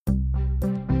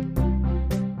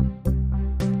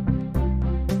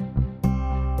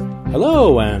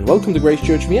Hello and welcome to Grace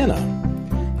Church Vienna.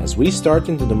 As we start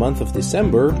into the month of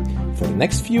December, for the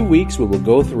next few weeks we will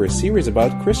go through a series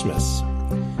about Christmas.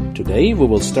 Today we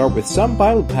will start with some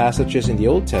Bible passages in the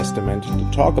Old Testament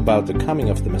to talk about the coming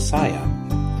of the Messiah.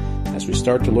 As we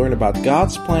start to learn about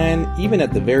God's plan, even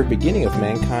at the very beginning of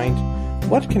mankind,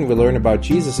 what can we learn about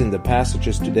Jesus in the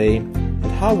passages today,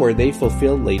 and how were they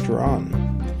fulfilled later on?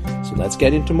 So let's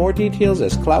get into more details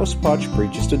as Klaus Potsch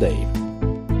preaches today.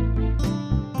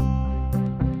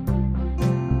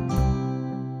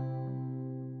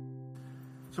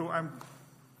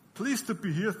 Pleased to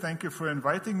be here. Thank you for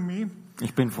inviting me.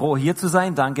 Ich bin froh, hier zu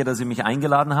sein. Danke, dass ihr mich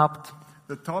eingeladen habt.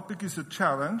 The topic is a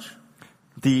challenge.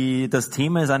 Das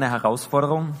Thema ist eine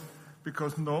Herausforderung.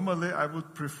 Because normally I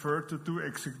would prefer to do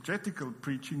exegetical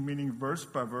preaching, meaning verse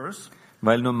by verse.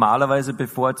 Weil normalerweise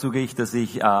bevorzuge ich, dass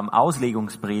ich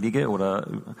Auslegungspredige oder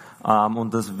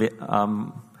und das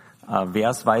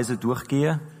versweise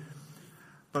durchgehe.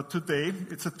 But today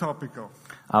it's a topical.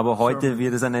 Aber heute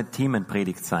wird es eine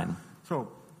Themenpredigt sein. So,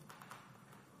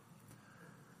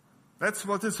 that's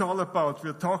what it's all about.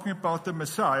 We're talking about the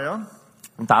Messiah.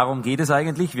 Und darum geht es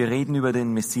eigentlich. Wir reden über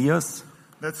den Messias.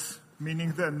 That's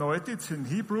meaning the anointed. It's in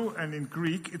Hebrew and in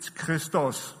Greek it's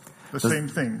Christos. Same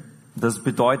thing. Das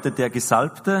bedeutet der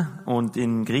Gesalbte und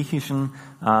im Griechischen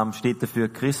steht dafür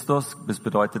Christus. Das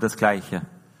bedeutet das Gleiche.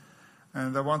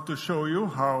 And I want to show you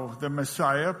how the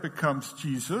Messiah becomes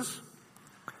Jesus,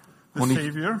 the und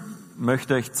Savior. Ich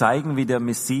möchte euch zeigen, wie der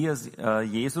Messias,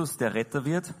 Jesus, der Retter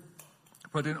wird.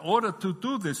 But in order to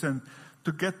do this and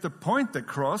to get the point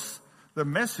across, the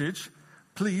message,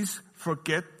 please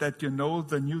forget that you know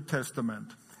the New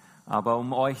Testament. Aber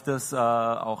um euch das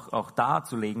auch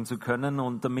darzulegen zu können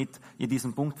und damit ihr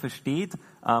diesen Punkt versteht,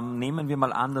 nehmen wir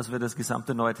mal an, dass wir das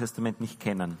gesamte Neue Testament nicht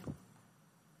kennen.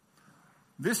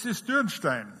 This is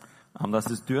Dürnstein. Das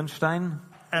ist Dürnstein.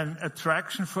 An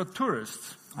attraction for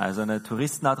tourists. Also eine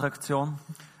Touristenattraktion.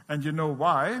 And you know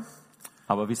why?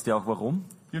 Aber wisst ihr auch warum?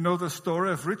 You know the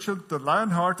story of Richard the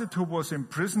Lionhearted who was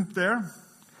imprisoned there?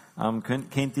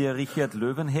 Kennt ihr Richard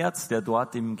Löwenherz, der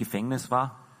dort im Gefängnis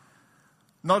war?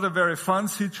 Not a very fun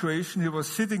situation. He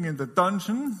was sitting in the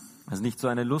dungeon. Also nicht so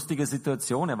eine lustige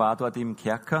Situation. Er war dort im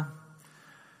Kerker.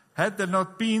 Had there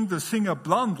not been the singer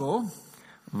Blondel,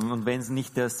 und wenn es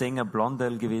nicht der Sänger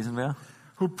Blondel gewesen wäre,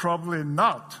 who probably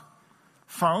not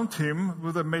found him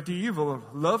with a medieval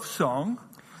love song,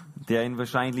 der ihn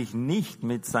wahrscheinlich nicht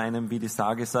mit seinem, wie die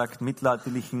Sage sagt,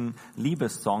 mittelalterlichen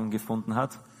Liebessong gefunden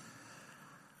hat.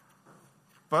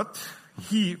 But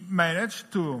he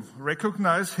managed to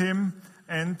recognize him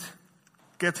and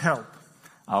get help.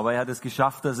 Aber er hat es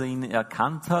geschafft, dass er ihn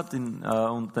erkannt hat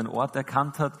und den Ort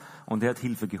erkannt hat und er hat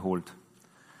Hilfe geholt.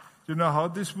 You know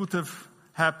how this would have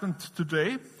happened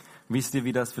today? Wisst ihr,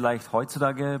 wie das vielleicht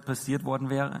heutzutage passiert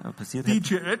hätte?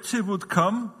 DJ Ötzi would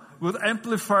come with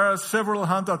amplifier several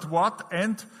hundred watt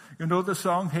and you know the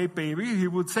song Hey Baby, he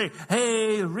would say,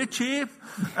 Hey Richie,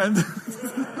 and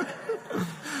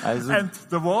also, and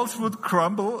the walls would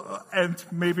crumble and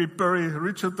maybe bury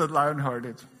Richard the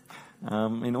Lionhearted.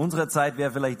 In unserer Zeit wäre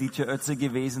vielleicht DJ Ötzi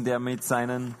gewesen, der mit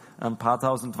seinen ein paar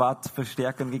tausend Watt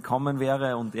Verstärkern gekommen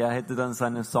wäre und er hätte dann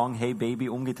seinen Song Hey Baby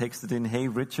umgetextet in Hey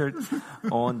Richard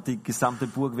und die gesamte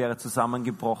Burg wäre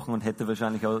zusammengebrochen und hätte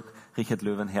wahrscheinlich auch Richard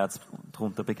Löwenherz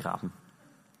drunter begraben.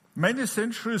 Many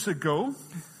centuries ago,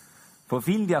 vor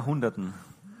vielen Jahrhunderten,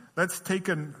 let's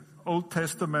take an Old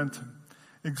Testament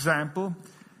example.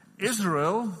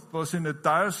 Israel was in a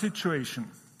dire situation.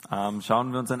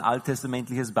 Schauen wir uns ein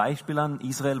alttestamentliches Beispiel an.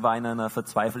 Israel war in einer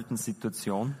verzweifelten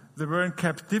Situation. They were in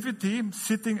captivity,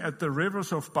 sitting at the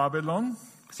rivers of Babylon.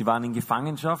 Sie waren in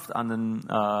Gefangenschaft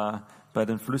bei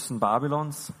den Flüssen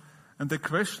Babylons. And the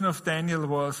question of Daniel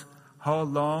was, how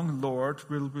long, Lord,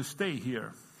 will we stay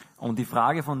here? Und die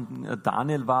Frage von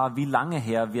Daniel war, wie lange,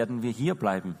 Herr, werden wir hier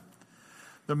bleiben?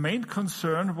 The main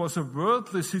concern was a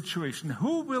worldly situation.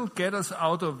 Who will get us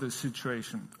out of this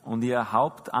situation? Und ihr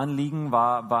Hauptanliegen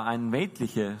war ein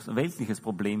weltliches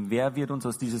Problem. Wer wird uns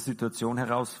aus dieser Situation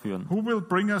herausführen? Who will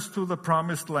bring us to the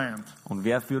promised land? Und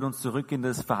wer führt uns zurück in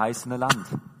das verheißene Land?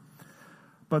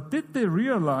 But did they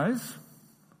realize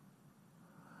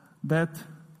that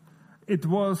it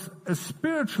was a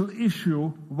spiritual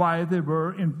issue why they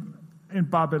were in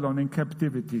Babylon in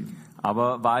captivity?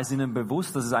 Aber war es ihnen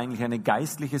bewusst, dass es eigentlich eine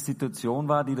geistliche Situation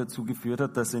war, die dazu geführt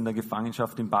hat, dass sie in der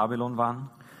Gefangenschaft in Babylon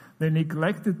waren? They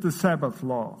neglected the Sabbath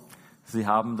law. Sie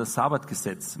haben das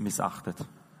Sabbatgesetz missachtet.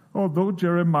 Although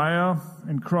Jeremiah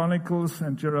in Chronicles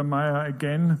and Jeremiah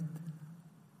again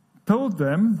told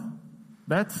them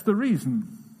that's the reason.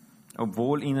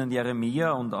 obwohl ihnen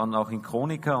Jeremia und auch in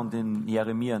Chroniker und in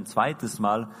Jeremia ein zweites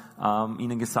Mal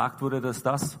ihnen gesagt wurde, dass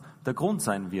das der Grund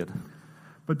sein wird.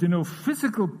 But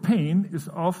physical pain is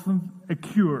often a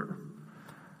cure.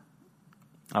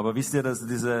 Aber wisst ihr, dass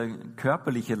dieser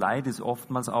körperliche Leid ist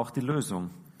oftmals auch die Lösung.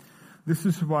 This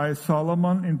is why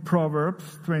Solomon in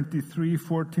Proverbs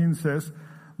 23:14 says,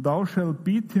 "Thou shalt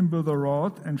beat him with a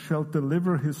rod and shalt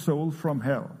deliver his soul from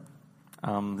hell."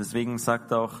 Deswegen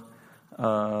sagt auch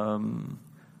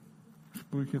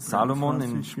Sprüche Salomon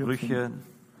in 23, Sprüche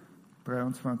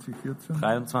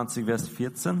 23, Vers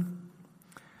 14.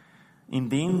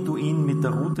 Indem du ihn mit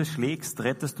der Rute schlägst,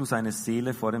 rettest du seine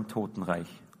Seele vor dem Totenreich.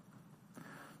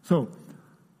 So,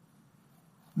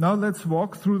 now let's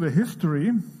walk through the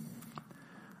history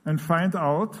and find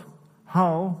out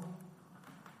how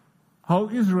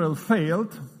Israel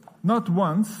failed, not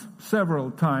once,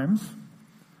 several times,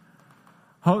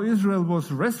 how Israel was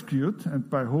rescued and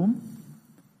by whom,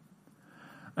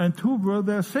 and who were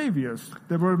their saviors.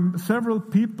 There were several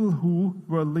people who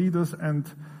were leaders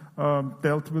and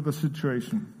dealt with the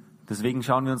situation. Deswegen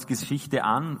schauen wir uns Geschichte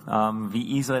an,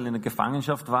 wie Israel in der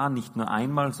Gefangenschaft war, nicht nur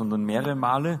einmal, sondern mehrere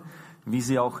Male, wie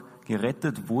sie auch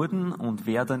gerettet wurden und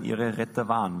wer dann ihre Retter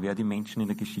waren, wer die Menschen in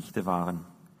der Geschichte waren.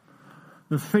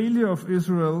 The failure of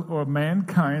Israel or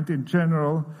mankind in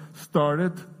general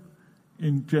started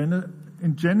in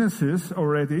Genesis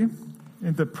already,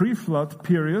 in the pre-flood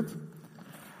period.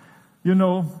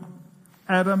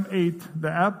 Adam ate the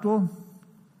apple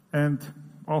and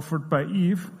offered by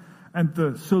Eve, and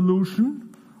the solution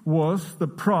was the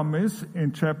promise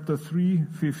in chapter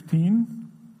 3:15.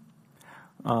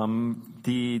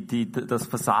 Das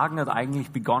Versagen hat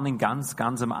eigentlich begonnen ganz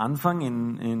am Anfang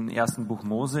in 1. Buch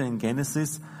Mose, in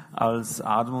Genesis, als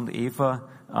Adam und Eva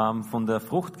von der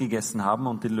Frucht gegessen haben,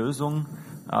 und die Lösung,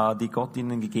 die Gott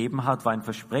ihnen gegeben hat, war ein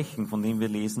Versprechen, von dem wir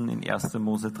lesen in 1.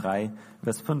 Mose 3,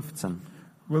 Vers 15.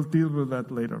 We'll deal with that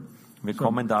later. Wir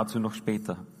kommen dazu noch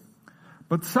später.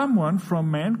 But someone from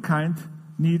mankind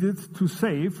needed to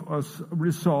save or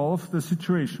resolve the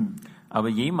situation. Aber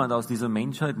jemand aus dieser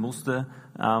Menschheit musste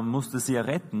sie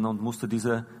retten und musste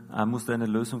eine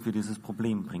Lösung für dieses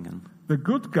Problem bringen. The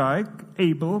good guy,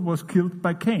 Abel, was killed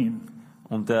by Cain.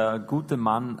 Und der gute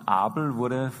Mann Abel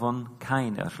wurde von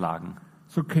Kain erschlagen.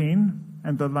 So Cain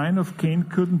and the line of Cain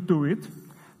couldn't do it.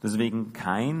 Deswegen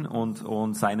Kain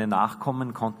und seine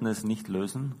Nachkommen konnten es nicht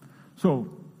lösen. So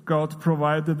God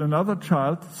provided another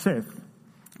child, Seth.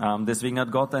 Deswegen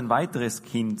hat Gott ein weiteres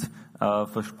Kind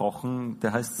versprochen,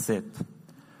 der heißt Seth.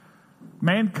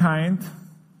 Mankind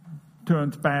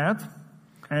turned bad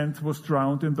and was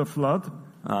drowned in the flood.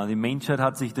 Die Menschheit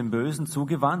hat sich dem Bösen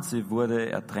zugewandt, sie wurde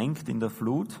ertränkt in der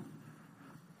Flut.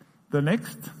 The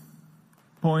next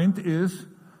point is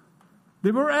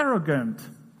they were arrogant,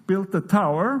 built a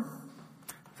tower.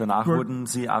 Danach wurden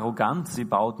sie arrogant, sie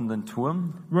bauten den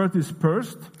Turm. Were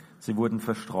dispersed. Sie wurden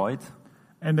verstreut.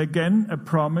 And again a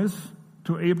promise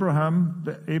to Abraham,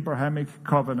 the Abrahamic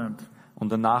covenant.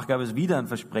 Und danach gab es wieder ein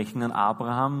Versprechen an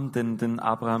Abraham, den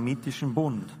abrahamitischen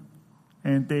Bund.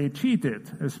 And they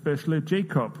cheated, especially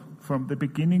Jacob, from the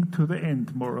beginning to the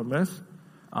end, more or less.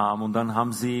 Und dann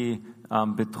haben sie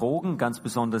betrogen, ganz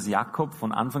besonders Jakob,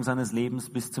 von Anfang seines Lebens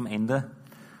bis zum Ende.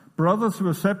 Brothers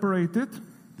were separated.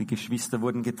 Die Geschwister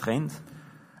wurden getrennt.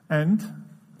 And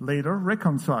later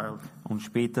reconciled. Und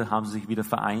später haben sie sich wieder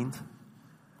vereint.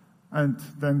 And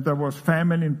then there was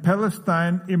famine in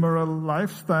Palestine, immoral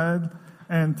lifestyle,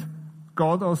 and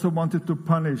God also wanted to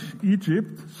punish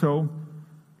Egypt, so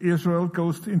Israel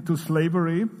goes into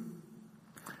slavery.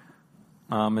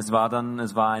 Es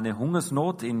war eine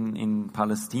Hungersnot in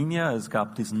Palästina. Es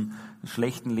gab diesen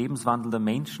schlechten Lebenswandel der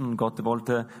Menschen. Und Gott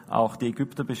wollte auch die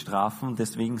Ägypter bestrafen.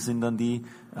 Deswegen sind dann die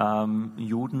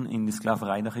Juden in die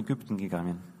Sklaverei nach Ägypten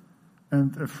gegangen.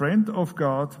 And a friend of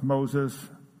God,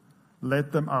 Moses,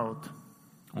 led them out.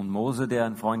 Und Mose, der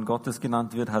ein Freund Gottes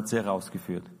genannt wird, hat sie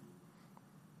herausgeführt.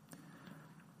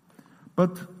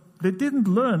 But they didn't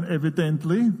learn,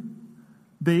 evidently.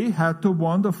 They had to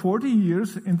wander 40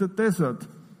 years in the desert.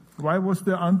 Why was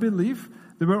there unbelief?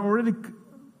 They were already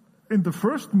in the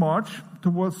first march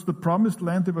towards the promised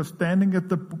land. They were standing at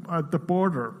the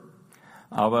border.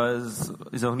 Aber es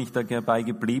ist auch nicht dabei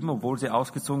geblieben, obwohl sie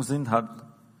ausgezogen sind, hat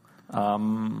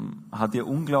ihr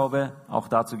Unglaube auch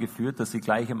dazu geführt, dass sie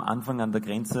gleich am Anfang an der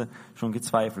Grenze schon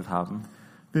gezweifelt haben.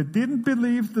 They didn't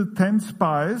believe the 10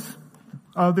 spies.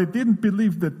 They didn't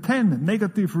believe the 10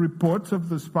 negative reports of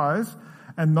the spies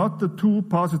and not the 2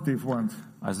 positive ones.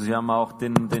 Also sie haben auch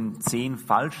den 10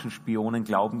 falschen Spionen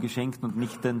Glauben geschenkt und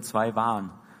nicht den 2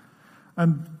 wahren.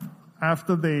 And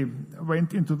after they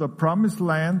went into the promised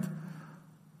land,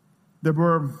 there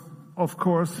were of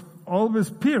course,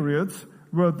 always periods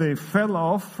where they fell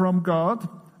off from God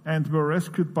and were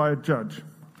rescued by a judge.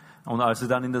 Und als sie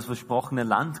dann in das versprochene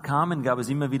Land kamen, gab es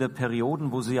immer wieder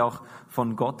Perioden, wo sie auch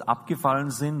von Gott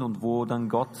abgefallen sind und wo dann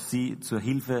Gott sie zur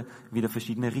Hilfe wieder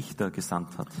verschiedene Richter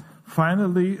gesandt hat.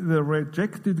 Finally, they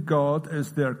rejected God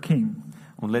as their king.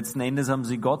 Und letzten Endes haben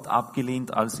sie Gott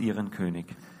abgelehnt als ihren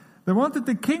König. They wanted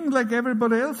a king like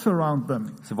everybody else around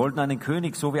them. Sie wollten einen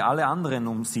König, so wie alle anderen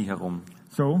um sie herum.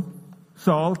 So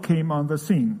Saul came on the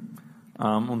scene.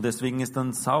 Und deswegen ist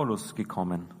dann Saulus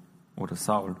gekommen, oder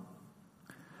Saul.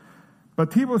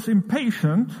 But he was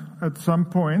impatient at some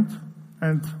point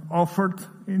and offered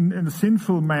in a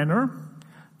sinful manner.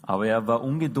 Aber er war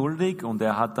ungeduldig und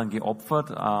er hat dann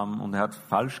geopfert und er hat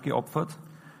falsch geopfert.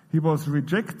 He was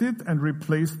rejected and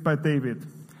replaced by David.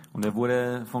 Und er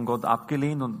wurde von Gott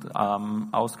abgelehnt und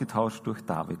ausgetauscht durch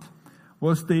David.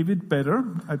 Was David better?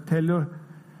 I tell you,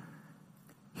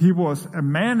 he was a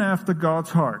man after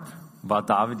God's heart. War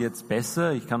David jetzt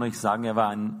besser? Ich kann euch sagen, er war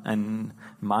ein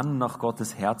Mann nach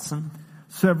Gottes Herzen.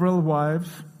 Several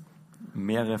wives.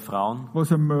 Mehrere Frauen.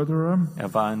 Was a murderer.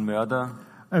 Er war ein Mörder.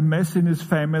 A mess in his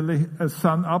family. A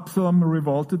son Absalom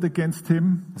revolted against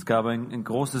him. Es gab ein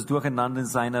großes Durcheinander in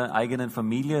seiner eigenen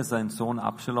Familie. Sein Sohn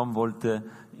Absalom wollte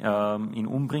ihn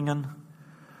umbringen.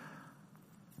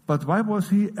 But why was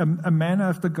he a man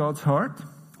after God's heart?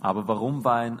 Aber warum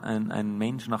war er ein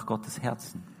Mensch nach Gottes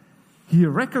Herzen? He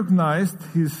recognized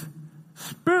his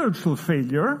spiritual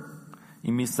failure.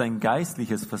 Ihm ist sein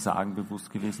geistliches Versagen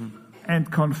bewusst gewesen.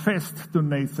 And confessed to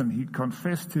Nathan. He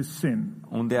confessed his sin.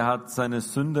 Und er hat seine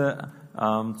Sünde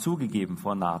zugegeben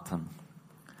vor Nathan.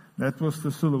 That was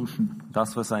the solution.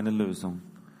 Das war seine Lösung.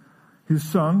 His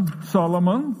son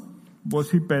Solomon, was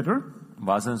he better?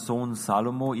 War sein Sohn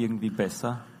Salomo irgendwie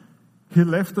besser? He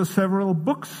left us several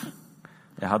books.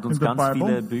 Er hat uns In the ganz Bible.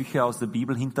 viele Bücher aus der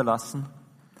Bibel hinterlassen.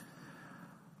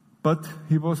 But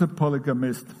he was a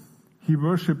polygamist. He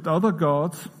worshipped other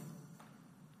gods.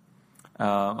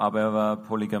 Aber er war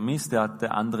Polygamist, er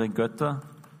hatte andere Götter.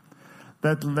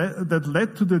 That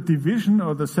led to the division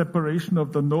or the separation of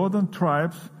the northern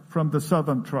tribes from the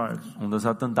southern tribes. Und das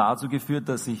hat dann dazu geführt,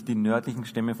 dass sich die nördlichen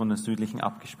Stämme von den südlichen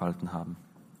abgespalten haben.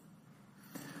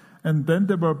 And then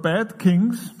there were bad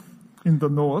kings in the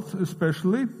north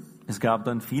especially. Es gab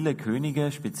dann viele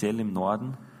Könige, speziell im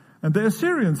Norden. And the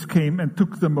Assyrians came and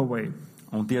took them away.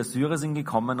 Und die Assyrer sind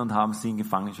gekommen und haben sie in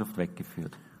Gefangenschaft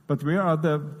weggeführt. But where are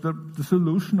the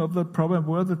solution of that problem?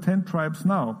 Where are the 10 tribes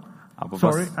now? Aber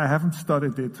Sorry, I haven't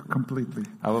studied it completely.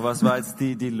 Aber was war jetzt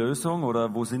die Lösung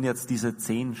oder wo sind jetzt diese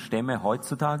 10 Stämme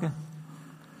heutzutage?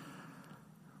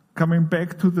 Coming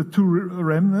back to the two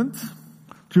remnants,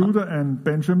 Judah and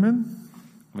Benjamin.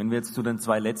 Wenn wir jetzt zu den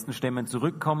 2 letzten Stämmen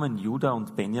zurückkommen, Juda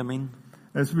und Benjamin,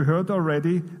 As we heard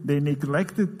already, they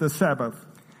neglected the Sabbath.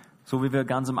 so wie wir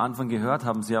ganz am Anfang gehört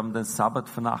haben, sie haben den Sabbat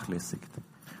vernachlässigt.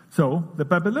 So the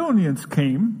Babylonians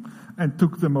came and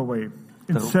took them away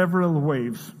in Darum- several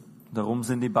waves. Darum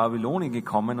sind die Babylonier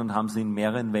gekommen und haben sie in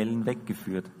mehreren Wellen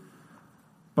weggeführt.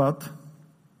 But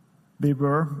they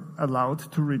were allowed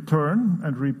to return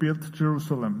and rebuild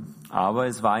Jerusalem. Aber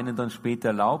es war ihnen dann später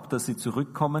erlaubt, dass sie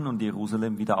zurückkommen und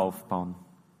Jerusalem wieder aufbauen.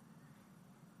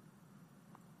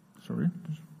 Sorry.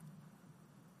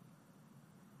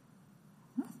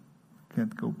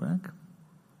 Can't go back.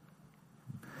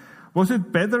 Was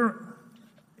it better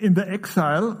in the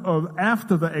exile or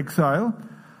after the exile?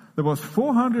 There was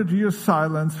 400 years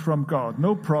silence from God.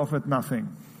 No prophet, nothing.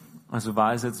 Also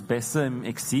war es jetzt besser im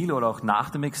Exil oder auch nach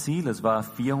dem Exil? Es war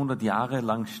 400 Jahre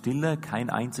lang Stille, kein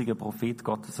einziger Prophet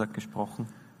Gottes hat gesprochen.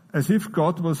 As if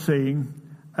God was saying,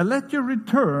 I let you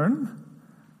return,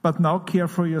 but now care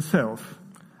for yourself.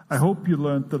 I hope you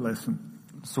learned the lesson.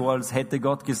 So als hätte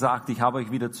Gott gesagt, ich habe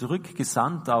euch wieder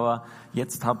zurückgesandt, aber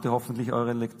jetzt habt ihr hoffentlich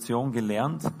eure Lektion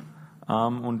gelernt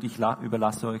und ich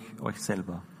überlasse euch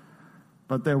selber.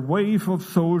 But a wave of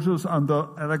soldiers under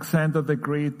Alexander the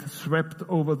Great swept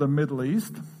over the Middle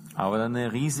East. Aber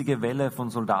eine riesige Welle von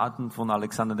Soldaten von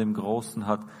Alexander dem Großen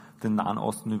hat den Nahen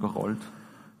Osten überrollt.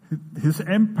 His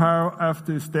empire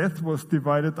after his death was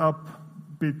divided up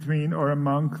between or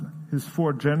among his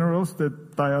 4 generals, the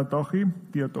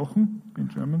Diadochen in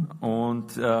German.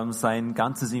 Und sein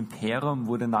ganzes Imperium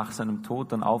wurde nach seinem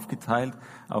Tod dann aufgeteilt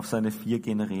auf seine 4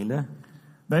 Generäle.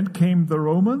 Then came the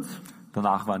Romans.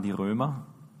 Danach waren die Römer.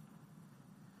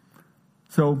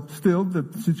 So still the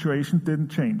situation didn't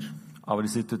change. Aber die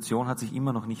Situation hat sich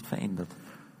immer noch nicht verändert.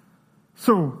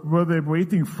 So were they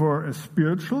waiting for a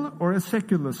spiritual or a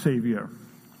secular savior?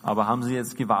 Aber haben sie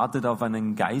jetzt gewartet auf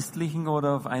einen geistlichen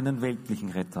oder auf einen weltlichen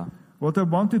Retter? What I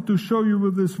wanted to show you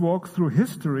with this walk through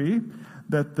history,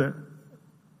 that the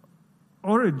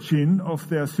origin of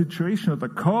their situation, or the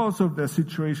cause of their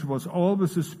situation was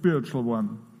always a spiritual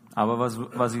one. Aber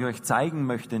was ich euch zeigen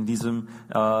möchte in diesem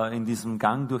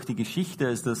Gang durch die Geschichte,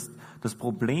 ist, dass das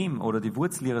Problem oder die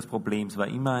Wurzel ihres Problems war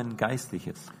immer ein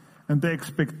geistliches. And the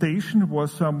expectation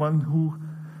was someone who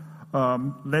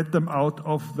led them out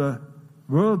of the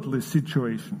worldly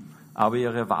situation. Aber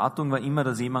ihre Erwartung war immer,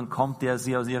 dass jemand kommt, der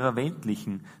sie aus ihrer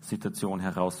weltlichen Situation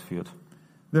herausführt.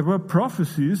 There were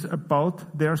prophecies about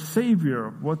their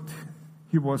Savior, what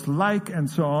he was like and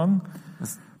so on.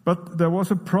 But there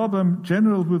was a problem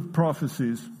general with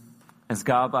prophecies. Es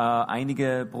gab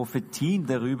einige Prophetien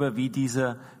darüber, wie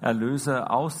dieser Erlöser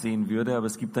aussehen würde, aber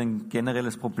es gibt ein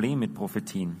generelles Problem mit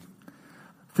Prophetien.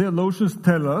 Theologians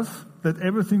tell us that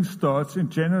everything starts in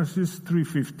Genesis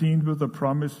 3:15 with a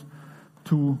promise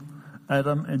to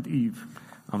Adam and Eve.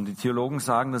 Und die Theologen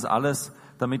sagen, dass alles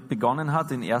damit begonnen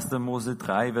hat in 1. Mose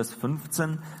 3, Vers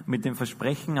 15 mit dem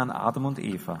Versprechen an Adam und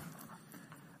Eva.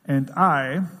 And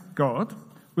I, God,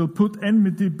 will put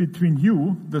enmity between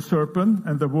you, the serpent,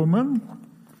 and the woman,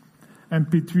 and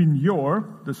between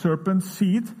the serpent's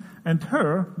seed, and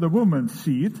her, the woman's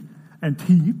seed, and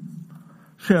he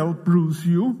shall bruise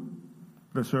you,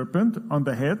 the serpent, on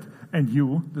the head, and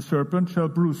you, the serpent, shall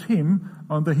bruise him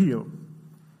on the heel.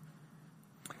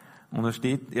 Und da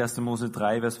steht 1. Mose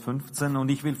 3, Vers 15, und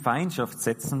ich will Feindschaft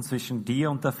setzen zwischen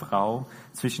dir und der Frau,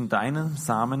 zwischen deinem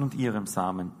Samen und ihrem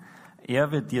Samen.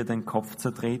 Er wird dir den Kopf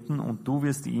zertreten und du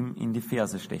wirst ihm in die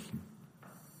Ferse stechen.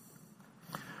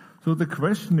 So the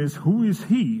question is, who is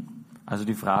he? Also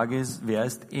die Frage ist, wer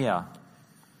ist er?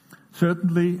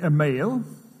 Certainly a male.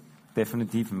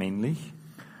 Definitiv männlich.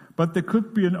 But there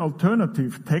could be an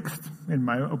alternative text, in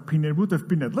my opinion, would have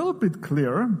been a little bit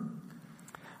clearer.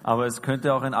 Aber es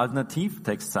könnte auch ein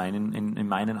Alternativtext sein, in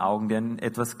meinen Augen, der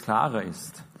etwas klarer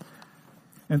ist.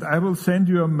 And I will send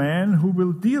you a man who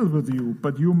will deal with you,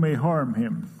 but you may harm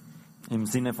him. Im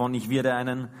Sinne von, ich werde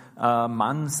einen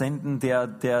Mann senden, der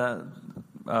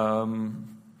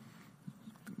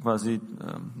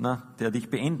dich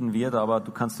beenden wird, aber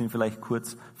du kannst ihn vielleicht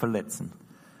kurz verletzen.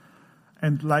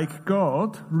 And like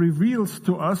God reveals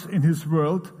to us in his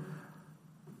world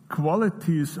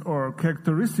qualities or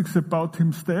characteristics about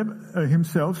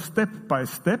himself step by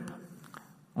step.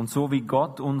 Und so wie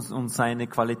Gott uns seine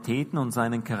Qualitäten und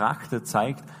seinen Charakter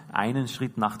zeigt, einen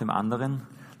Schritt nach dem anderen,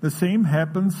 the same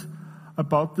happens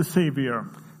about the Savior.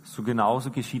 So genauso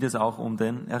geschieht es auch um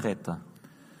den Erretter.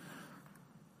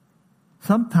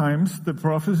 Sometimes the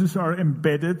prophecies are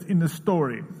embedded in a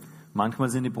story. Manchmal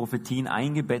sind die Prophetien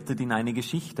eingebettet in eine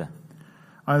Geschichte.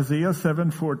 Isaiah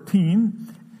 7:14,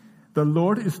 the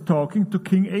Lord is talking to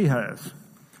King Ahaz.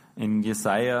 In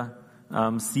Jesaja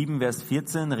 7, Vers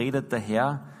 14 redet der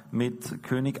Herr mit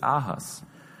König Ahas.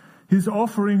 He's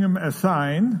offering him a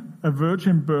sign, a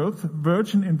virgin birth.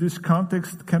 Virgin in this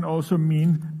context can also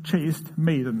mean chaste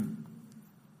maiden.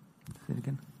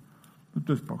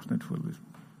 Das brauchst du nicht vorlesen.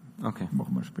 Okay.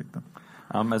 Machen wir später.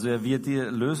 Also er wird die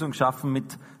Lösung schaffen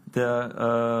mit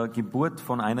der Geburt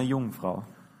von einer Jungfrau.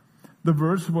 The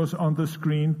verse was on the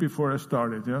screen before I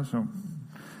started. Yeah,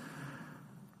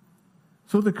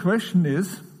 so the question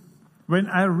is, when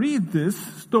I read this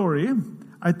story,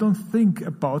 I don't think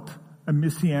about a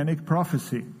messianic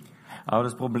prophecy. Aber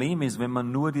das Problem ist, wenn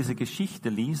man nur diese Geschichte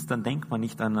liest, dann denkt man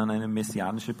nicht an eine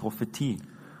messianische Prophetie.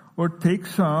 Or take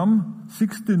Psalm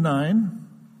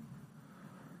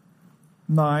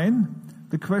 69:9.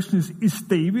 The question is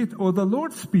David or the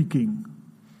Lord speaking?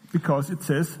 Because it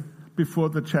says before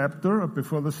the chapter or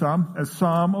before the psalm, a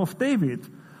psalm of David.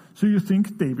 So you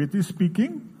think David is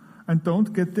speaking and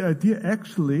don't get the idea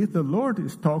actually the Lord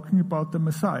is talking about the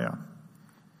Messiah.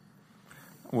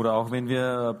 Oder auch wenn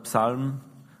wir Psalm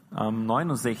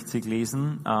 69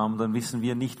 lesen, dann wissen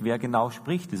wir nicht, wer genau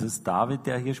spricht. Ist es David,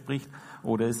 der hier spricht,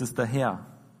 oder ist es der Herr?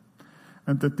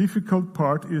 And the difficult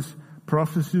part is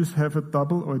prophecies have a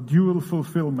double or dual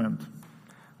fulfillment.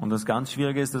 Und das ganz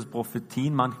Schwierige ist, dass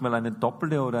Prophetien manchmal eine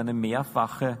doppelte oder eine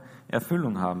mehrfache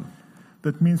Erfüllung haben.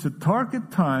 That means a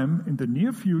target time in the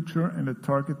near future and a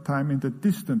target time in the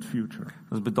distant future.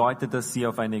 Das bedeutet, dass sie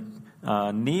auf eine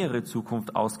nähere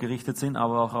Zukunft ausgerichtet sind,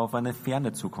 aber auch auf eine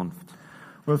ferne Zukunft.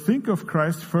 Well, think of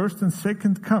Christ's first and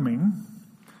second coming.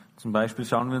 Zum Beispiel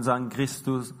schauen wir uns an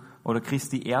Christus oder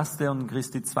Christi erste und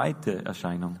Christi zweite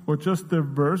Erscheinung. Or just the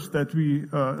verse that we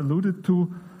alluded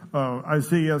to,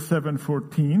 Isaiah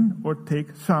 7:14, or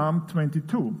take Psalm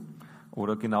 22.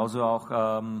 Oder genauso auch,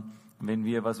 wenn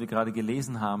wir, was wir gerade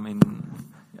gelesen haben in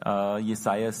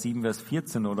Jesaja 7, Vers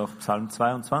 14 oder auch Psalm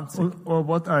 22. Or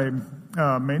what I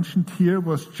mentioned here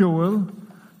was Joel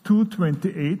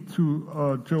 2:28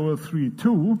 to Joel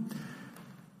 3:2.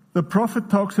 the prophet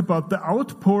talks about the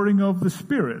outpouring of the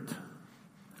Spirit.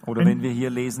 Oder wenn wir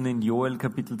hier lesen in Joel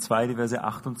Kapitel 2, die Verse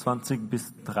 28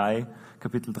 bis 3,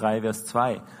 Kapitel 3, Vers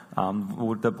 2,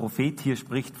 wo der Prophet hier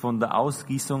spricht von der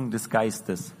Ausgießung des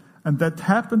Geistes. And that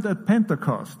happened at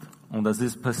Pentecost. Und das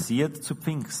ist passiert zu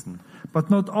Pfingsten. But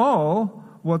not all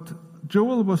what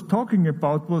Joel was talking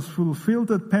about was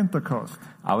fulfilled at Pentecost.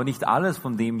 Aber nicht alles,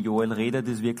 von dem Joel redet,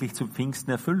 ist wirklich zu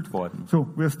Pfingsten erfüllt worden. So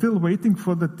we're still waiting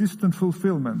for the distant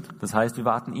fulfillment. Das heißt, wir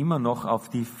warten immer noch auf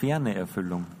die ferne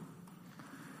Erfüllung.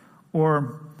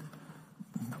 Or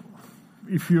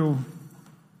if you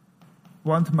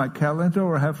want my calendar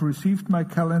or have received my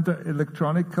calendar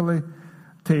electronically,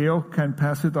 Theo can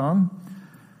pass it on.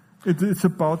 It's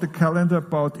about the calendar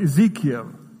about Ezekiel.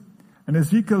 And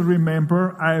Ezekiel,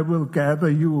 remember, I will gather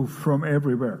you from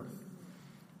everywhere.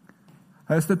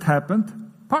 Has that happened?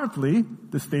 Partly,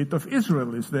 the state of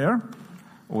Israel is there.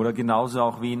 Oder genauso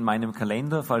auch wie in meinem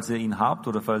Kalender, falls ihr ihn habt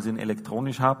oder falls ihr ihn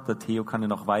elektronisch habt, der Theo kann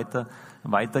ihn auch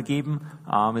weitergeben.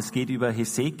 Es geht über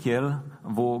Hesekiel,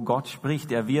 wo Gott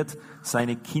spricht, er wird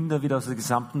seine Kinder wieder aus der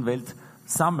gesamten Welt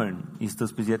sammeln. Ist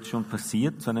das bis jetzt schon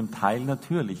passiert? Zu einem Teil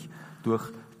natürlich, durch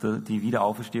die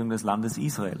Wiederauferstehung des Landes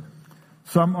Israel.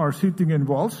 Some are sitting in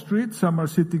Wall Street, some are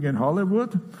sitting in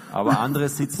Hollywood. Aber andere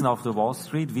sitzen auf der Wall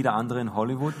Street, wieder andere in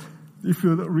Hollywood. If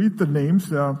you read the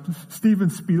names,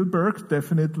 Steven Spielberg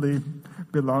definitely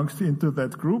belongs into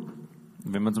that group.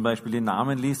 Wenn man zum Beispiel den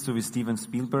Namen liest, so wie Steven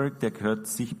Spielberg, der gehört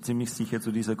ziemlich sicher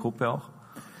zu dieser Gruppe auch.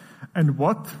 And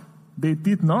what they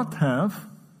did not have,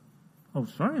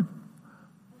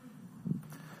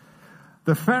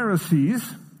 the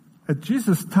Pharisees at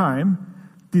Jesus' time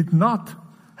did not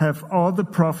have all the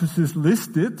prophecies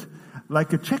listed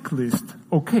like a checklist.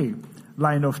 Okay,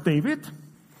 line of David,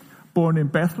 born in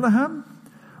Bethlehem,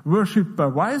 worshipped by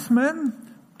wise men,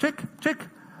 check, check.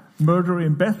 Murder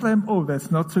in Bethlehem, oh,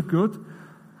 that's not so good.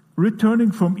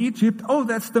 Returning from Egypt, oh,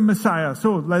 that's the Messiah,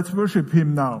 so let's worship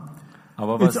him now.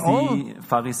 Aber was die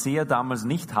Pharisäer damals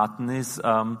nicht hatten, ist,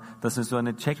 dass sie so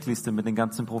eine Checkliste mit den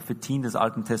ganzen Prophetien des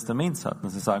Alten Testaments hatten.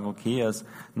 Sie sagen, okay, er ist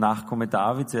Nachkomme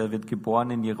Davids, er wird geboren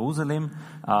in Jerusalem,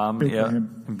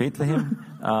 in Bethlehem.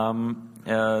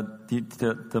 Der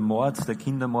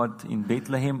Kindermord in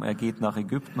Bethlehem, er geht nach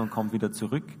Ägypten und kommt wieder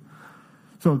zurück.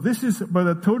 So this is, but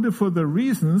I told you for the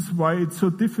reasons why it's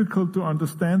so difficult to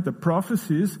understand the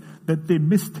prophecies that they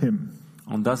missed him.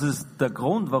 Und das ist der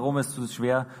Grund, warum es so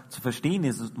schwer zu verstehen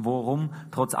ist, warum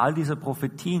trotz all dieser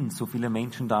Prophetien so viele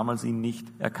Menschen damals ihn nicht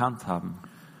erkannt haben.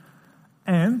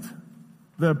 And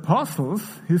the apostles,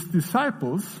 his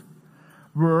disciples,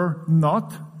 were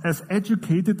not as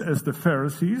educated as the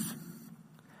Pharisees.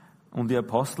 Und die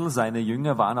Apostel, seine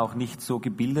Jünger, waren auch nicht so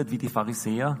gebildet wie die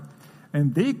Pharisäer.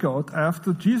 And they got,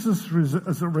 after Jesus'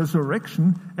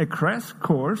 resurrection, a crash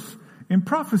course in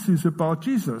prophecies about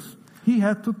Jesus. He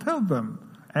had to tell them,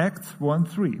 Acts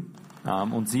 1:3.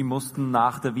 Und sie mussten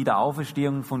nach der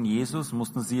Wiederauferstehung von Jesus,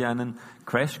 mussten sie einen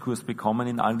Crashkurs bekommen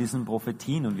in all diesen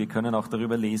Prophetien. Und wir können auch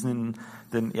darüber lesen in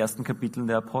den ersten Kapiteln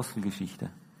der Apostelgeschichte.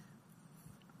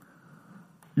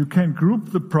 You can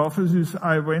group the prophecies.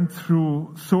 I went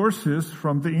through sources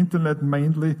from the internet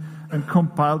mainly and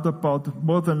compiled about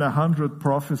more than 100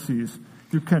 prophecies.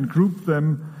 You can group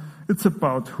them. It's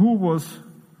about who was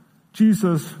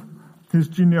Jesus, his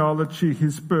genealogy,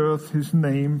 his birth, his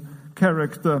name,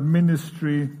 character,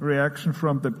 ministry, reaction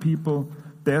from the people,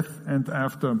 death and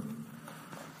after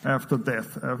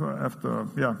death,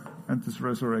 and his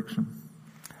resurrection.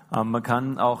 Man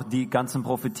kann auch die ganzen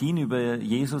Prophetien über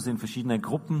Jesus in verschiedene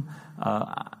Gruppen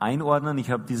einordnen.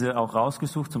 Ich habe diese auch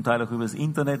rausgesucht, zum Teil auch über das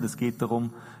Internet. Es geht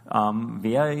darum,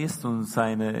 wer er ist und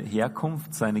seine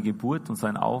Herkunft, seine Geburt und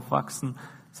sein Aufwachsen,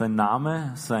 sein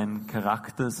Name, sein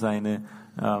Charakter, seine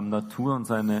Natur und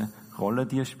seine Rolle,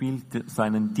 die er spielt,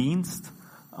 seinen Dienst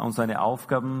und seine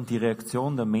Aufgaben, die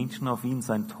Reaktion der Menschen auf ihn,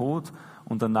 sein Tod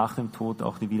und dann nach dem Tod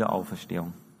auch die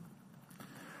Wiederauferstehung.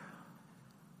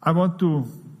 I want to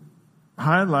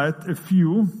highlight a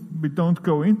few. We don't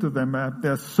go into them.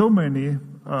 There's so many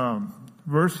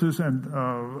verses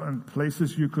and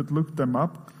places you could look them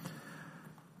up.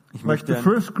 Like the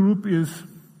first group is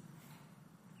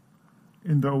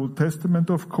in the Old Testament,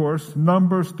 of course,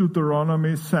 Numbers,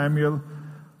 Deuteronomy, Samuel.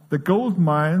 The gold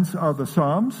mines are the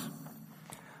Psalms.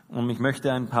 Und ich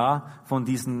möchte ein paar von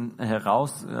diesen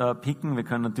herauspicken. Wir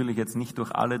können natürlich jetzt nicht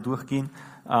durch alle durchgehen,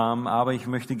 aber ich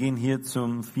möchte gehen hier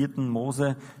zum 4.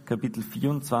 Mose, Kapitel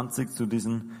 24, zu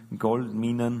diesen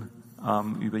Goldminen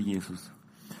über Jesus.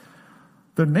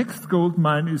 The next gold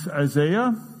mine is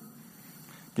Isaiah.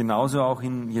 Genauso auch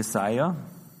in Jesaja.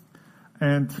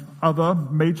 And other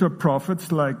major prophets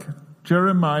like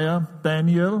Jeremiah,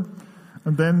 Daniel,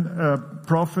 And then a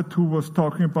prophet who was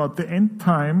talking about the end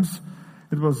times,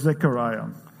 it was Zechariah.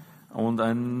 Und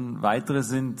ein weiteres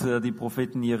sind die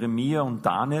Propheten Jeremia und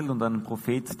Daniel und ein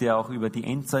Prophet, der auch über die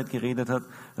Endzeit geredet hat,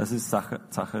 das ist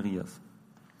Zacharias.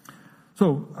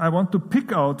 So I want to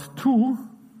pick out two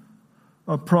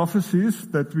prophecies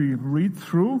that we read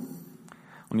through.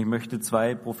 Und ich möchte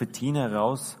 2 Prophetien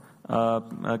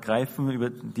herausgreifen, über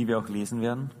die wir auch lesen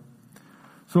werden.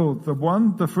 So the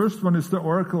first one is the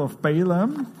oracle of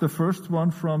Balaam, the first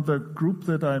one from the group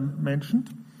that I mentioned.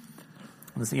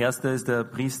 Das erste ist der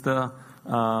Priester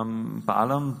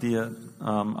Balaam, der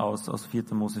aus 4.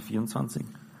 Mose 24.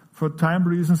 For time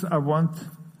reasons, I will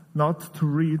not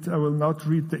read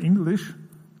the English.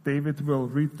 David will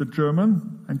read the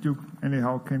German, and you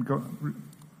anyhow can go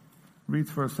read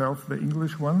for yourself the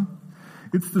English one.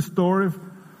 It's the story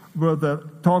where the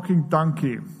talking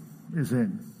donkey is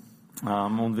in.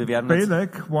 Und wir werden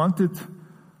Balak wanted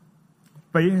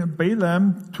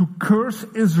Balaam to curse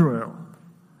Israel.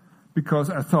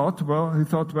 Because he thought,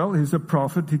 he's a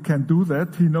prophet, he can do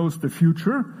that, he knows the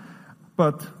future.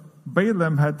 But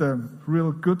Balaam had a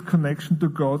real good connection to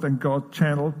God, and God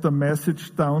channeled the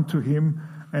message down to him,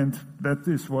 and that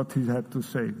is what he had to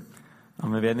say.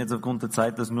 Und wir werden jetzt aufgrund der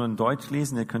Zeit das nur in Deutsch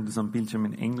lesen, ihr könnt es am Bildschirm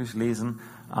in Englisch lesen.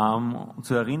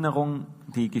 Zur Erinnerung,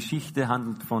 die Geschichte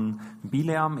handelt von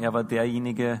Bileam, er war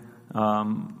derjenige,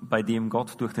 bei dem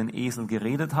Gott durch den Esel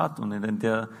geredet hat, und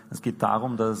es geht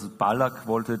darum, dass Balak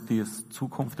wollte die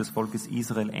Zukunft des Volkes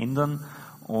Israel ändern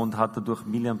und hat dadurch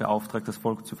Bileam beauftragt, das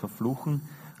Volk zu verfluchen.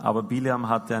 Aber Bileam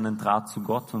hatte einen Draht zu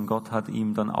Gott, und Gott hat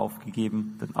ihm dann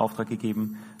den Auftrag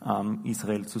gegeben,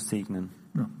 Israel zu segnen.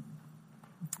 Ja.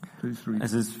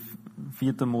 Es ist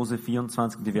 4. Mose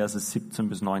 24, die Verse 17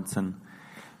 bis 19.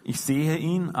 Ich sehe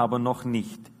ihn, aber noch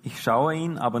nicht. Ich schaue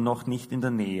ihn, aber noch nicht in der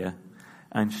Nähe.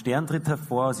 Ein Stern tritt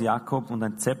hervor aus Jakob, und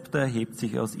ein Zepter erhebt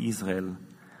sich aus Israel.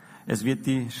 Es wird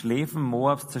die Schläfen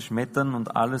Moabs zerschmettern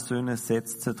und alle Söhne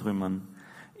Seths zertrümmern.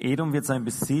 Edom wird sein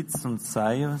Besitz und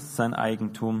Seir sein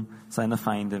Eigentum seiner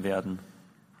Feinde werden.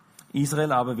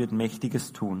 Israel aber wird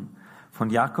Mächtiges tun. Von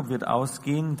Jakob wird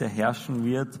ausgehen, der herrschen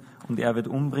wird, und er wird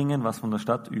umbringen, was von der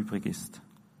Stadt übrig ist.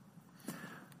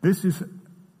 This is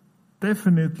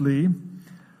definitely,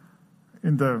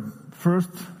 in the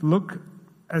first look,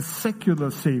 a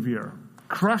secular savior,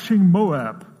 crushing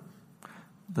Moab.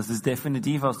 Das ist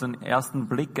definitiv aus dem ersten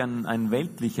Blick ein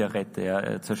weltlicher Retter.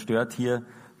 Er zerstört hier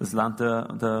das Land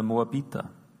der Moabiter.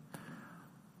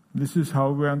 This is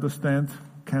how we understand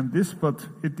this, but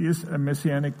it is a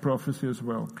messianic prophecy as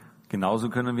well. Genauso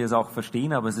können wir es auch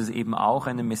verstehen, aber es ist eben auch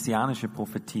eine messianische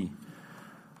Prophetie.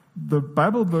 The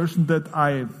Bible version that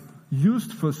I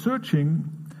used for searching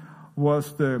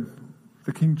was the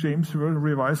King James version,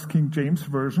 Revised King James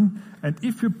version, and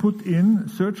if you put in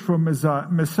search for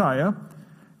Messiah,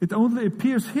 it only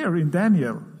appears here in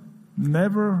Daniel,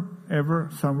 never ever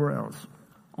somewhere else.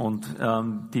 Und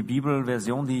die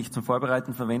Bibelversion, die ich zum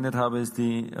Vorbereiten verwendet habe, ist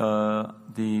die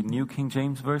New King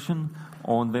James Version.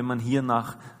 Und wenn man hier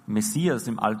nach Messias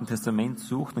im Alten Testament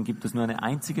sucht, dann gibt es nur eine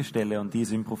einzige Stelle, und die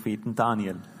ist im Propheten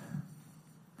Daniel.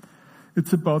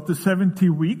 It's about the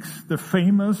 70 weeks, the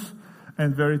famous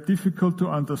and very difficult to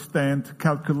understand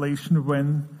calculation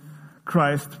when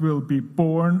Christ will be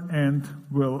born and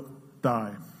will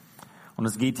die. Und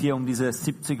es geht hier um diese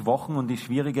 70 Wochen und die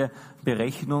schwierige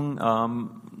Berechnung,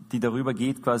 die darüber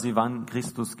geht, quasi wann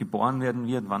Christus geboren werden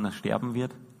wird, wann er sterben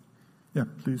wird. Yeah,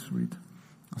 please read.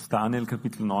 Aus Daniel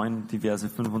Kapitel 9, die Verse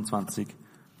 25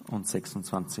 und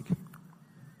 26.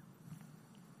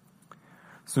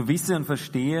 So wisse und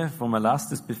verstehe vom Erlass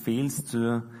des Befehls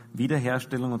zur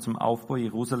Wiederherstellung und zum Aufbau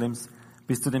Jerusalems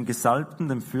bis zu dem Gesalbten,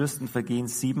 dem Fürsten, vergehen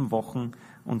 7 Wochen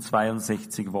und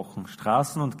 62 Wochen.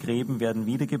 Straßen und Gräben werden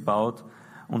wieder gebaut,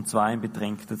 und zwar in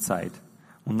bedrängter Zeit.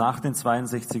 Und nach den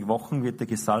 62 Wochen wird der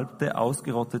Gesalbte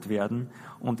ausgerottet werden,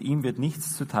 und ihm wird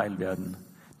nichts zuteil werden.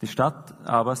 Die Stadt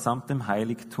aber samt dem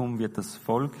Heiligtum wird das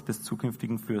Volk des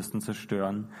zukünftigen Fürsten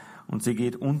zerstören, und sie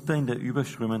geht unter in der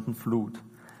überströmenden Flut.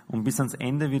 Und bis ans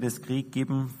Ende wird es Krieg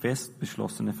geben, fest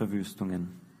beschlossene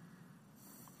Verwüstungen.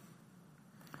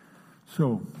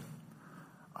 So,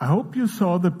 I hope you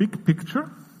saw the big picture.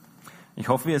 Ich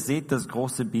hoffe, ihr seht das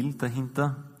große Bild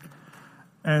dahinter.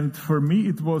 And for me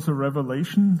it was a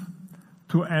revelation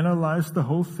to analyze the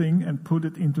whole thing and put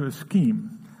it into a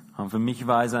scheme. Und für mich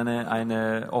war es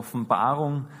eine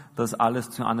Offenbarung, das alles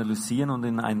zu analysieren und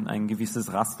in ein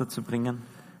gewisses Raster zu bringen.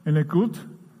 In a good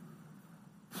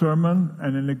sermon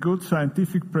and in a good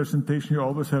scientific presentation you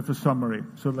always have a summary.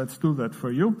 So let's do that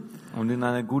for you. Und in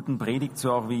einer guten Predigt,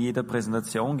 so auch wie jeder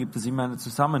Präsentation, gibt es immer eine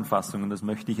Zusammenfassung, und das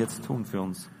möchte ich jetzt tun für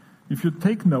uns. If you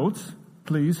take notes,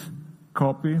 please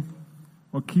copy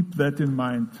or keep that in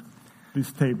mind,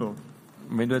 this table.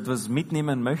 Wenn du etwas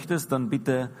mitnehmen möchtest, dann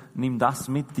bitte nimm das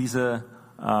mit, diese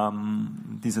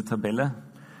Tabelle.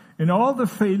 In all the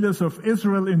failures of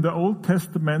Israel in the Old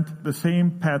Testament, the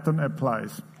same pattern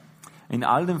applies. In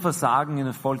all dem Versagen in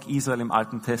dem Volk Israel im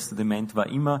Alten Testament war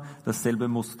immer dasselbe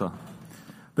Muster.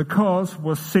 The cause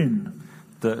was sin.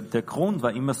 Der Grund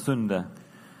war immer Sünde.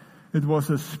 It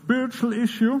was a spiritual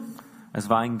issue. Es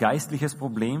war ein geistliches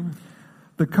Problem.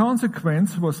 The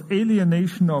consequence was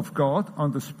alienation of God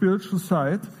on the spiritual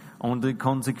side. Und die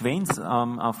Konsequenz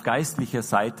auf geistlicher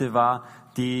Seite war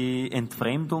die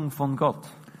Entfremdung von Gott.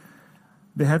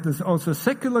 They had also a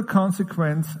secular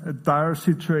consequence, a dire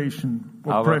situation,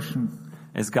 oppression.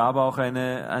 Es gab auch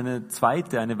eine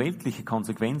zweite, eine weltliche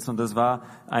Konsequenz, und das war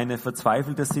eine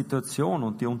verzweifelte Situation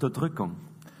und die Unterdrückung.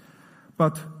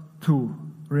 But to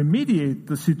remediate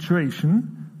the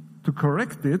situation, to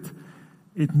correct it,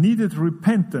 it needed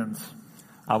repentance.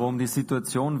 Aber um die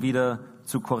Situation wieder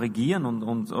zu korrigieren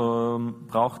und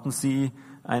brauchten sie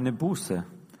eine Buße.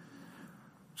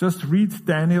 Just read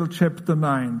Daniel chapter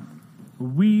 9.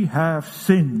 We have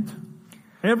sinned.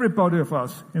 Everybody of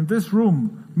us in this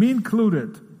room, me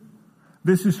included.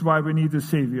 This is why we need a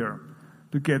Savior,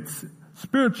 to get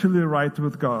spiritually right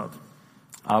with God.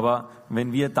 Aber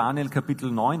wenn wir Daniel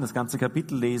Kapitel 9, das ganze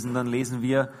Kapitel lesen, dann lesen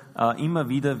wir immer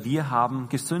wieder, wir haben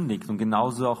gesündigt. Und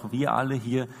genauso auch wir alle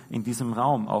hier in diesem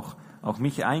Raum, auch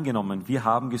mich eingenommen. Wir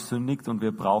haben gesündigt und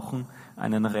wir brauchen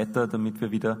einen Retter, damit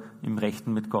wir wieder im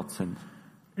Rechten mit Gott sind.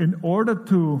 In order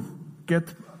to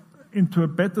get into a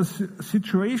better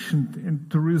situation and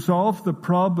to resolve the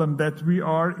problem that we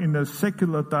are in a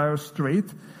secular dire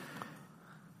strait,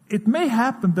 it may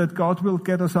happen that God will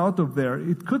get us out of there.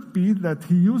 It could be that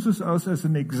He uses us as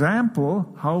an example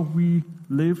how we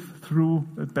live through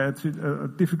a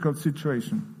difficult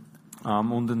situation.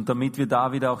 Und damit wir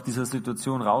da wieder aus dieser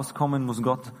Situation rauskommen, muss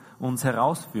Gott uns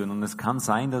herausführen. Und es kann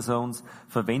sein, dass er uns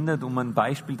verwendet, um ein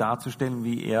Beispiel darzustellen,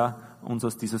 wie er uns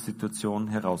aus dieser Situation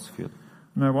herausführt.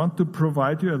 And I want to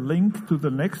provide you a link to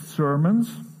the next sermons.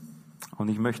 Und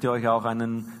ich möchte euch auch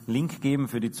einen Link geben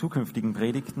für die zukünftigen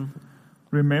Predigten.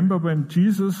 Remember when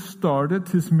Jesus started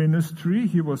his ministry,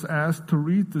 he was asked to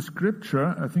read the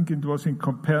scripture. I think it was in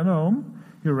Capernaum.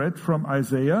 He read from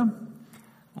Isaiah.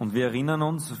 Und wir erinnern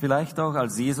uns vielleicht auch,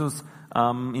 als Jesus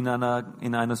in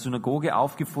einer Synagoge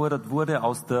aufgefordert wurde,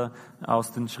 aus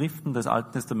den Schriften des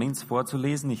Alten Testaments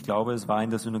vorzulesen. Ich glaube, es war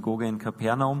in der Synagoge in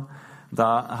Kapernaum.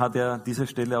 Da hat er diese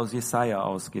Stelle aus Jesaja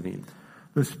ausgewählt.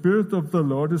 The Spirit of the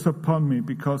Lord is upon me,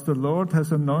 because the Lord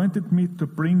has anointed me to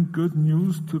bring good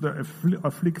news to the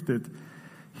afflicted.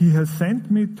 He has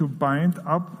sent me to bind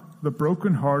up the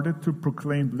brokenhearted, to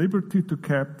proclaim liberty to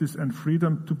captives and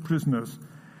freedom to prisoners.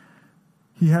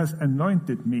 He has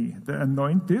anointed me. The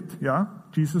anointed, yeah,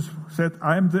 Jesus said,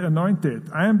 I am the anointed.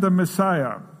 I am the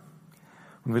Messiah.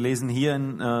 Und wir lesen hier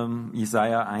in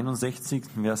Jesaja 61,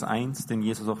 Vers 1, den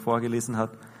Jesus auch vorgelesen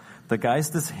hat. Der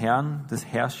Geist des Herrn, des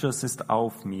Herrschers ist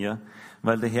auf mir,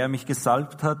 weil der Herr mich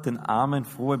gesalbt hat, den Armen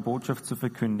frohe Botschaft zu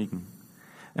verkündigen.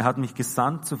 Er hat mich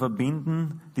gesandt, zu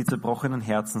verbinden, die zerbrochenen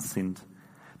Herzens sind,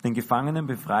 den Gefangenen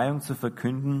Befreiung zu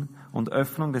verkünden und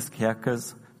Öffnung des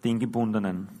Kerkers den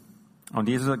Gebundenen. Und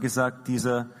Jesus hat gesagt,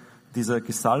 dieser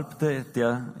Gesalbte,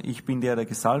 ich bin der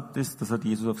gesalbt ist, das hat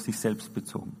Jesus auf sich selbst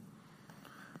bezogen.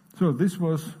 So this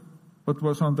was what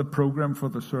was on the program for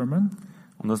the sermon.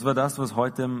 Und das war das, was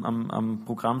heute am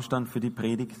Programm stand für die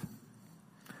Predigt.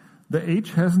 The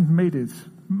H hasn't made it.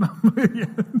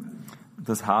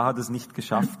 Das H hat es nicht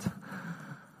geschafft.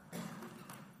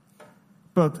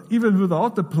 But even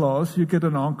without applause, you get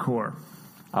an encore.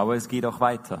 Aber es geht auch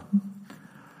weiter.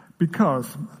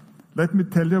 Because, let me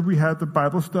tell you, we had a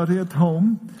Bible study at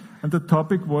home and the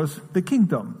topic was the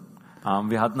kingdom.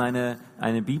 Wir hatten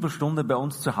eine Bibelstunde bei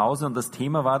uns zu Hause und das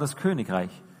Thema war das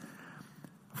Königreich.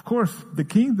 Of course, the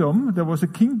kingdom, there was a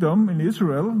kingdom in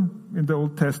Israel in the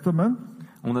Old Testament.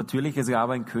 Und natürlich, es gab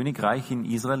ein Königreich in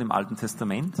Israel im Alten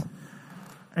Testament.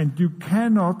 And you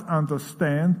cannot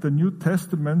understand the New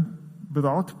Testament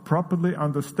without properly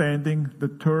understanding the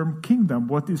term kingdom,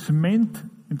 what is meant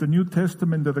in the New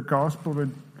Testament of the gospel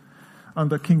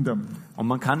under kingdom. Und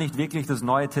man kann nicht wirklich das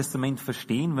Neue Testament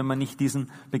verstehen, wenn man nicht diesen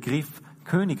Begriff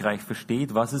Königreich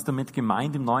versteht. Was ist damit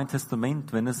gemeint im Neuen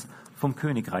Testament, wenn es vom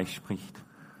Königreich spricht?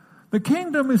 The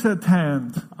kingdom is at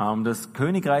hand. Das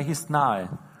Königreich ist nahe.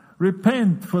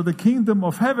 Repent, for the kingdom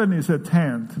of heaven is at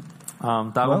hand.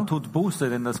 Darum tut Buße,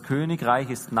 denn das Königreich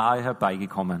ist nahe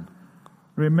herbeigekommen.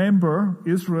 Remember,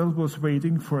 Israel was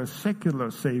waiting for a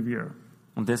secular savior.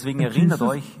 Und deswegen And erinnert Jesus-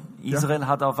 euch, Israel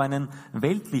hat auf einen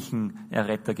weltlichen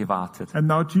Erretter gewartet. And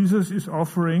now Jesus is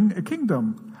offering a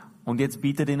kingdom. Und jetzt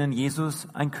bietet ihnen Jesus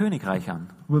ein Königreich an.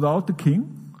 Without the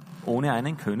king, Ohne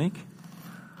einen König.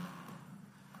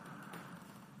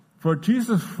 for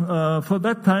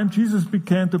that time, Jesus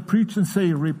began to preach and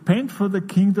say, "Repent, for the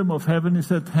kingdom of heaven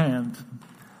is at hand."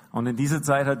 Und in dieser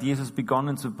Zeit hat Jesus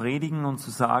begonnen zu predigen und zu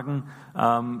sagen,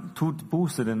 tut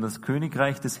Buße, denn das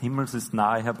Königreich des Himmels ist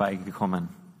nahe herbeigekommen.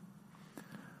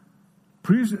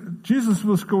 Jesus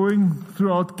was going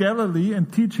throughout Galilee and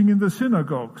teaching in the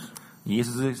synagogues.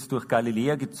 Jesus ist durch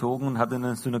Galiläa gezogen und hat in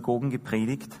den Synagogen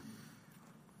gepredigt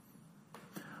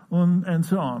And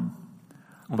so on.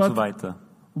 und But- so weiter.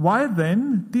 Why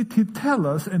then did he tell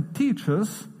us and teach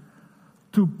us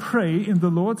to pray in the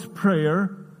Lord's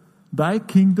Prayer, "Thy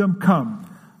kingdom come"?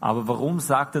 Aber warum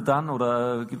sagt er dann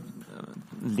oder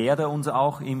lehrt er uns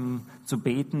auch zu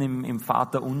beten im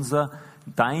Vater unser,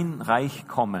 dein Reich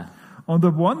komme? On the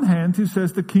one hand, he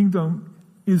says the kingdom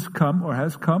is come or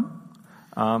has come.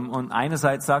 Und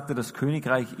einerseits sagt er, das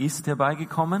Königreich ist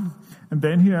herbeigekommen. And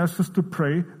then he asks us to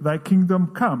pray, "Thy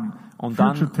kingdom come." Und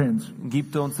Future dann tense.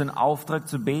 gibt er uns den Auftrag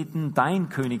zu beten, dein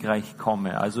Königreich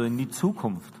komme, also in die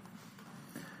Zukunft.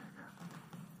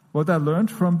 What I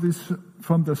learned from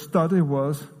the study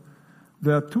was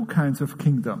there are two kinds of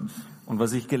kingdoms. Und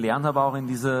was ich gelernt habe auch in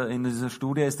dieser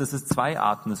Studie ist, dass es zwei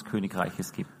Arten des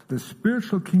Königreiches gibt. The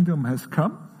spiritual kingdom has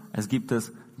come, Es gibt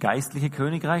das geistliche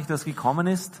Königreich, das gekommen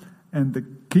ist, and the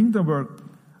kingdom where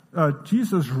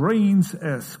Jesus reigns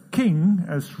as king,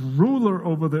 as ruler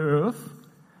over the earth.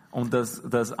 und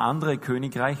das andere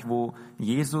Königreich, wo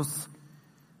Jesus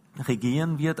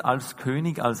regieren wird als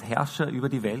König, als Herrscher über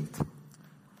die Welt.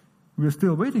 We're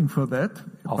still waiting for that,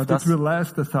 Auf but das- it will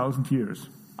last 1,000 years.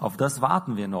 Auf das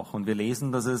warten wir noch und wir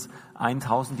lesen, dass es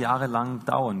 1000 Jahre lang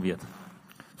dauern wird.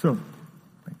 So,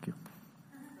 thank you.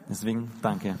 Deswegen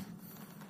danke.